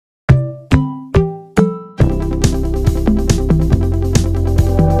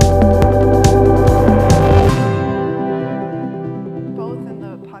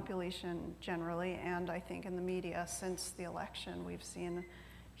think, in the media since the election. We've seen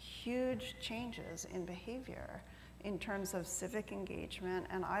huge changes in behavior in terms of civic engagement,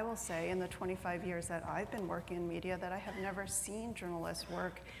 and I will say in the 25 years that I've been working in media that I have never seen journalists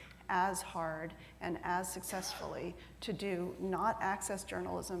work as hard and as successfully to do not access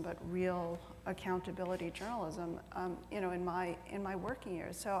journalism but real accountability journalism, you know, in my working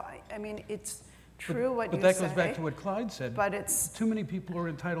years. So I mean, it's true what you say. But that goes back to what Clyde said. But it's too many people are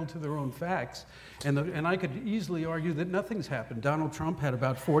entitled to their own facts, and I could easily argue that nothing's happened. Donald Trump had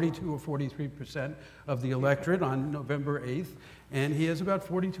about 42 or 43% of the electorate on November 8th, and he has about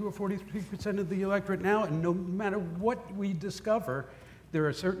 42 or 43% of the electorate now. And no matter what we discover, there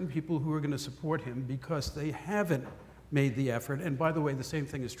are certain people who are going to support him because they haven't made the effort. And by the way, the same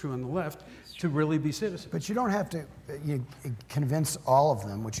thing is true on the left, to really be citizens. But you don't have to convince all of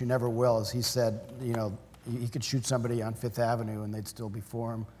them, which you never will. As he said, you know, he could shoot somebody on Fifth Avenue and they'd still be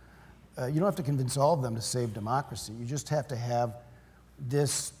for him. You don't have to convince all of them to save democracy. You just have to have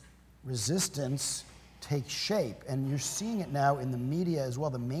this resistance take shape. And you're seeing it now in the media as well,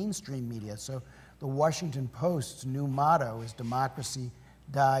 the mainstream media. So the Washington Post's new motto is "Democracy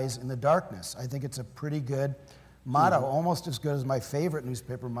dies in the darkness." I think it's a pretty good motto, almost as good as my favorite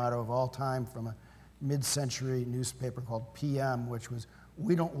newspaper motto of all time from a mid-century newspaper called PM, which was,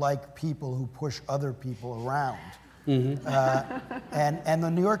 "We don't like people who push other people around." And the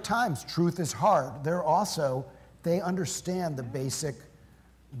New York Times, "Truth is hard." They're also, they understand the basic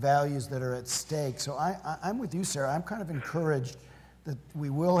values that are at stake. So I'm with you, Sarah. I'm kind of encouraged that we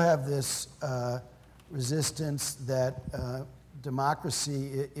will have this resistance, that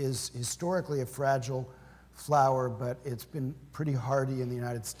democracy is historically a fragile flower, but it's been pretty hardy in the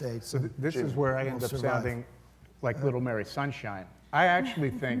United States. So this is where I end up sounding like Little Mary Sunshine. I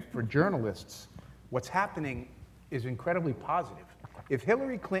actually think for journalists, what's happening is incredibly positive. If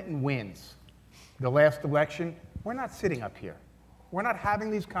Hillary Clinton wins the last election, we're not sitting up here. We're not having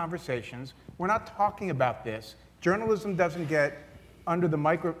these conversations. We're not talking about this. Journalism doesn't get under the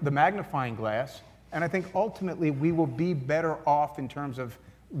magnifying glass, and I think ultimately we will be better off in terms of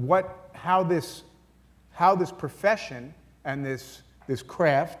how this profession and this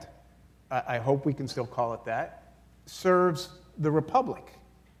craft, I hope we can still call it that, serves the Republic.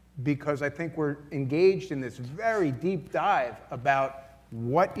 Because I think we're engaged in this very deep dive about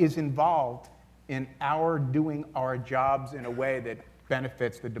what is involved in our doing our jobs in a way that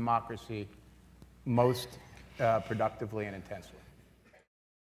benefits the democracy most productively and intensely.